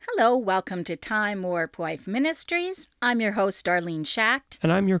Hello, welcome to Time Warp Wife Ministries. I'm your host, Darlene Schacht.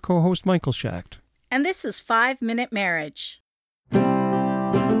 And I'm your co-host, Michael Schacht. And this is 5 Minute Marriage.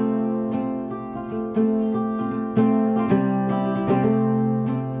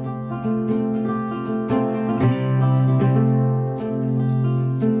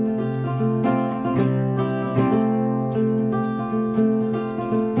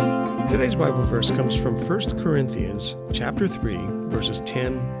 Today's Bible verse comes from 1 Corinthians chapter 3, verses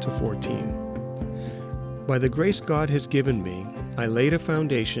 10 to 14. By the grace God has given me, I laid a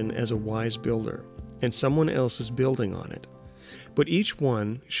foundation as a wise builder, and someone else is building on it. But each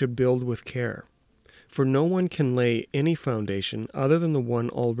one should build with care. For no one can lay any foundation other than the one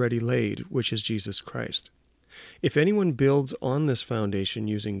already laid, which is Jesus Christ. If anyone builds on this foundation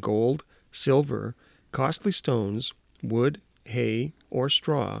using gold, silver, costly stones, wood, hay, or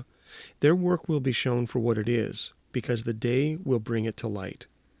straw, their work will be shown for what it is, because the day will bring it to light.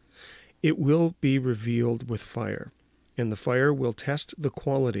 It will be revealed with fire, and the fire will test the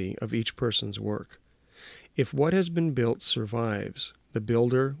quality of each person's work. If what has been built survives, the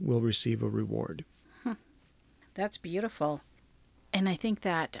builder will receive a reward. That's beautiful. And I think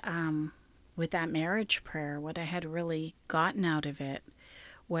that with that marriage prayer, what I had really gotten out of it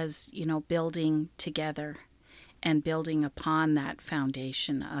was, building together and building upon that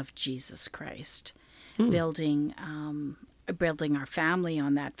foundation of Jesus Christ, building our family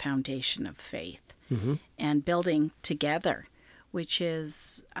on that foundation of faith, and building together, which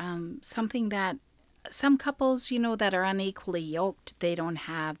is something that some couples, that are unequally yoked, they don't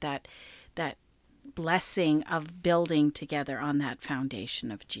have that blessing of building together on that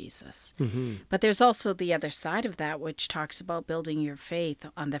foundation of Jesus. But there's also the other side of that, which talks about building your faith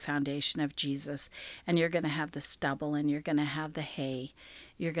on the foundation of Jesus. And you're going to have the stubble, and you're going to have the hay.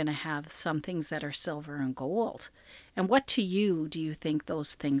 You're going to have some things that are silver and gold. And what to you do you think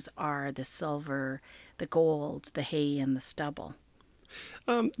those things are, the silver, the gold, the hay, and the stubble?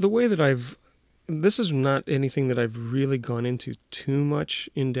 The way that this is not anything that I've really gone into too much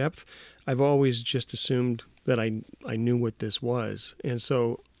in depth. I've always just assumed that I knew what this was. And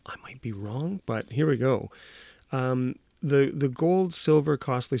so I might be wrong, but here we go. The gold, silver,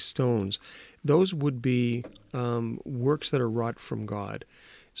 costly stones, those would be works that are wrought from God.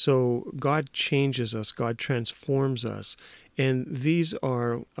 So God changes us, God transforms us. And these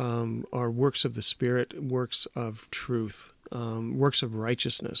are works of the Spirit, works of truth, works of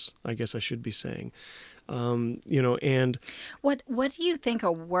righteousness, I guess I should be saying. And what do you think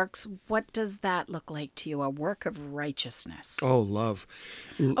are works? What does that look like to you? A work of righteousness? Oh, love.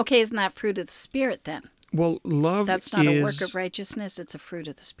 Okay, isn't that fruit of the Spirit then? Well, love That's not a work of righteousness, it's a fruit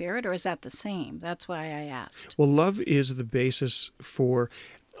of the Spirit, or is that the same? That's why I asked. Well, love is the basis for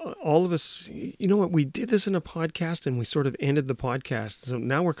all of us. You know what? We did this in a podcast, and we sort of ended the podcast. So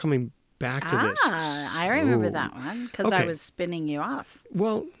now we're coming back to this. I remember that one, because I Okay. was spinning you off.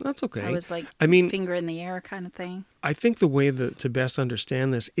 Well, that's okay. I was like, finger in the air kind of thing. I think the way to best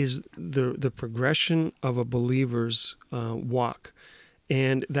understand this is the progression of a believer's walk.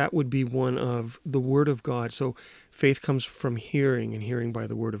 And that would be one of the Word of God. So faith comes from hearing, and hearing by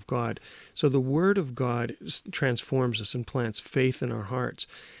the Word of God. So the Word of God transforms us and plants faith in our hearts.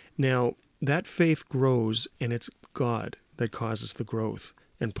 Now, that faith grows, and it's God that causes the growth.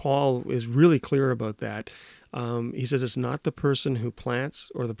 And Paul is really clear about that. He says it's not the person who plants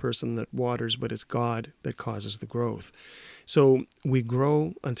or the person that waters, but it's God that causes the growth. So we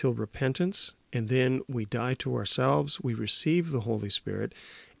grow until repentance, and then we die to ourselves. We receive the Holy Spirit,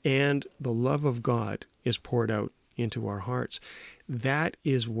 and the love of God is poured out into our hearts. That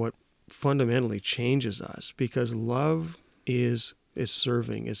is what fundamentally changes us, because love is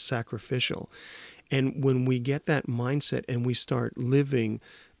serving, is sacrificial. And when we get that mindset and we start living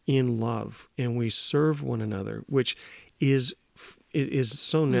in love and we serve one another, which is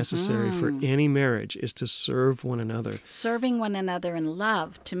so necessary for any marriage, is to serve one another. Serving one another in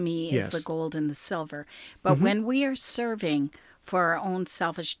love, to me, is Yes. the gold and the silver. But when we are serving for our own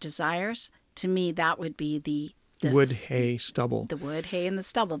selfish desires, to me, that would be the Wood, hay, stubble. The wood, hay, and the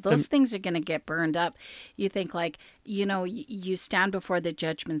stubble. Those things are going to get burned up. You think you stand before the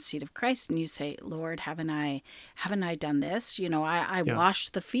judgment seat of Christ and you say, Lord, haven't I done this? I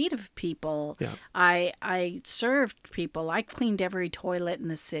washed the feet of people. Yeah. I served people. I cleaned every toilet in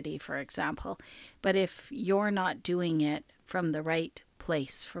the city, for example. But if you're not doing it from the right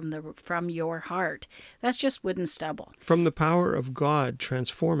place, from your heart, that's just wood and stubble. From the power of God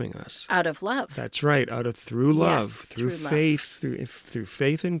transforming us. Out of love. That's right. Through love, Yes, through through faith, through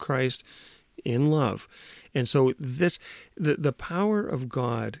faith in Christ, in love. And so the power of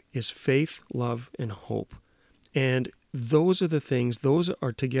God is faith, love, and hope. And those are the things, those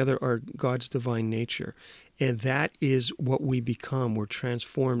are together are God's divine nature. And that is what we become. We're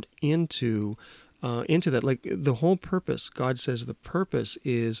transformed into that. Like the whole purpose, God says the purpose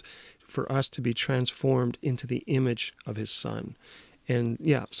is for us to be transformed into the image of his Son. And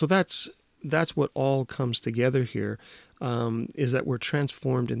yeah, so that's what all comes together here, is that we're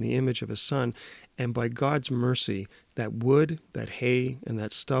transformed in the image of his Son. And by God's mercy, that wood, that hay, and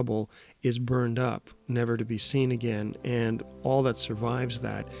that stubble is burned up, never to be seen again. And all that survives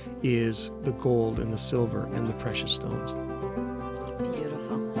that is the gold and the silver and the precious stones.